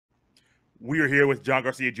We are here with John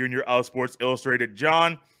Garcia Jr. of Sports Illustrated.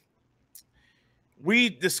 John, we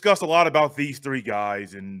discussed a lot about these three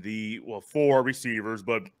guys and four receivers,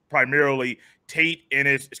 but primarily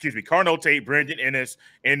Carnell Tate, Brandon Ennis,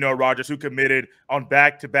 and Noah Rogers, who committed on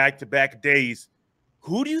back-to-back days.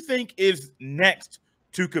 Who do you think is next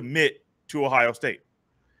to commit to Ohio State?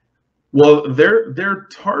 Well, their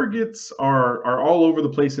targets are all over the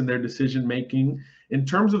place in their decision making. In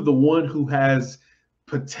terms of the one who has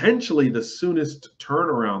potentially the soonest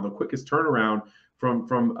turnaround, the quickest turnaround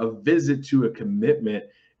from a visit to a commitment,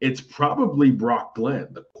 it's probably Brock Glenn,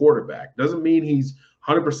 the quarterback. Doesn't mean he's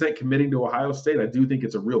 100% committing to Ohio State. I do think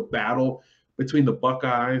it's a real battle between the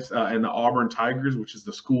Buckeyes and the Auburn Tigers, which is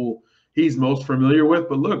the school he's most familiar with.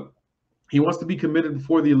 But look, he wants to be committed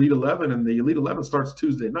before the Elite 11, and the Elite 11 starts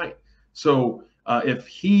Tuesday night. So if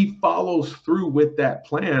he follows through with that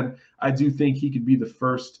plan, I do think he could be the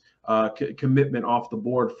first commitment off the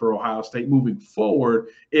board for Ohio State moving forward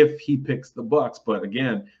if he picks the Bucks. But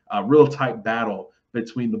again, a real tight battle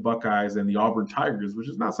between the Buckeyes and the Auburn Tigers, which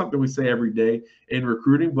is not something we say every day in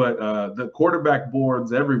recruiting, but the quarterback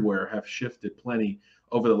boards everywhere have shifted plenty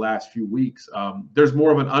over the last few weeks. There's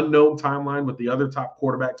more of an unknown timeline with the other top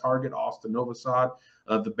quarterback target, Austin Novosad,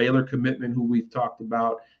 the Baylor commitment, who we've talked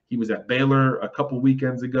about. He was at Baylor a couple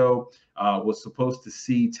weekends ago, was supposed to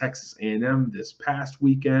see Texas A&M this past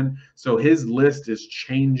weekend. So his list is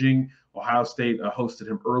changing. Ohio State hosted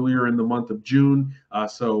him earlier in the month of June.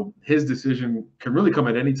 So his decision can really come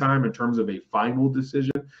at any time in terms of a final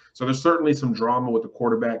decision. So there's certainly some drama with the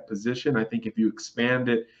quarterback position. I think if you expand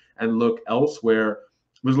it and look elsewhere,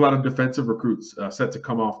 there's a lot of defensive recruits set to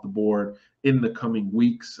come off the board in the coming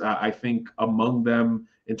weeks. I think among them,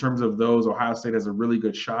 in terms of those, Ohio State has a really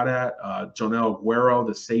good shot at Jonel Aguero,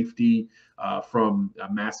 the safety from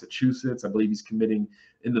Massachusetts. I believe he's committing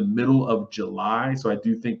in the middle of July. So I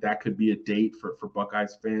do think that could be a date for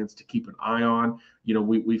Buckeyes fans to keep an eye on. You know,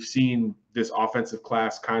 we've seen this offensive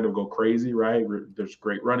class kind of go crazy, right? There's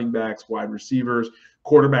great running backs, wide receivers.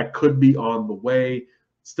 Quarterback could be on the way.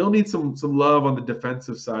 Still need some love on the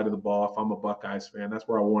defensive side of the ball if I'm a Buckeyes fan. That's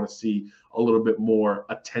where I want to see a little bit more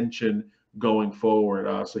attention going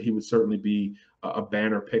forward. So he would certainly be a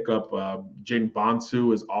banner pickup. Jaden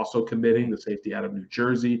Bonsu is also committing, the safety out of New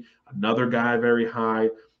Jersey. Another guy very high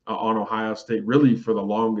on Ohio State, really for the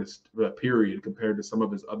longest period compared to some of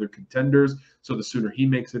his other contenders. So the sooner he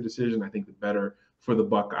makes a decision, I think the better for the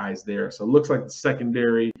Buckeyes there. So it looks like the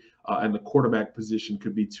secondary and the quarterback position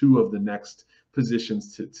could be two of the next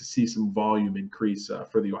positions to see some volume increase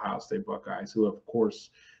for the Ohio State Buckeyes, who of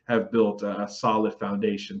course have built a solid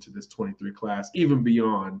foundation to this 23 class, even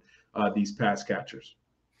beyond these pass catchers.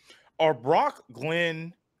 Are Brock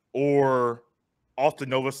Glenn or Austin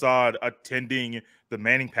Novosad attending the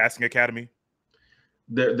Manning Passing Academy?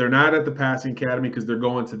 They're not at the Passing Academy because they're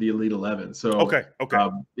going to the Elite 11. So okay.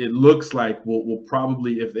 It looks like we'll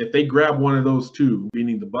probably, if they grab one of those two,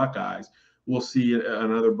 meaning the Buckeyes, we'll see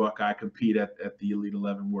another Buckeye compete at the Elite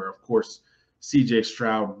 11, where, of course, C.J.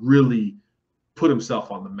 Stroud really put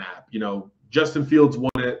himself on the map. You know, Justin Fields won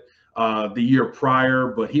it the year prior,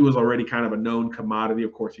 but he was already kind of a known commodity.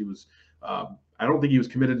 Of course, he was I don't think he was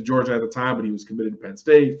committed to Georgia at the time, but he was committed to Penn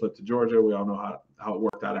State, flipped to Georgia. We all know how it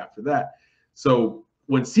worked out after that. So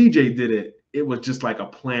when CJ did it, it was just like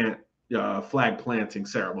a flag planting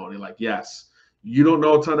ceremony. Like, yes, you don't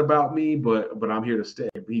know a ton about me, but I'm here to stay.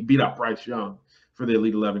 He beat out Bryce Young for the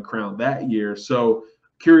Elite 11 crown that year. So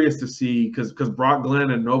curious to see, because Brock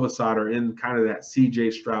Glenn and Novosad are in kind of that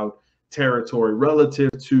CJ Stroud territory relative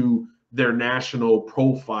to their national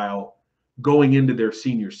profile going into their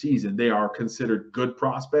senior season. They are considered good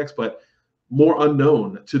prospects, but more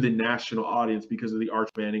unknown to the national audience because of the Arch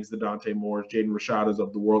Mannings, the Dante Moores, Jaden Rashadas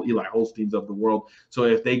of the world, Eli Holsteins of the world. So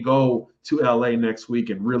if they go to LA next week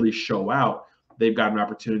and really show out, they've got an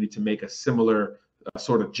opportunity to make a similar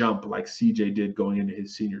sort of jump like CJ did going into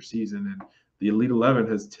his senior season. And the Elite 11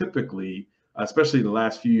 has typically, especially the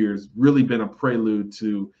last few years, really been a prelude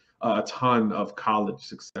to a ton of college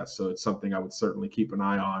success. So it's something I would certainly keep an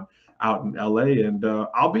eye on out in LA, and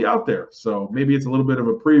I'll be out there. So maybe it's a little bit of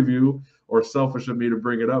a preview or selfish of me to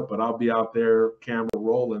bring it up, but I'll be out there, camera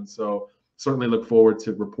rolling. So certainly look forward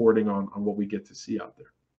to reporting on what we get to see out there.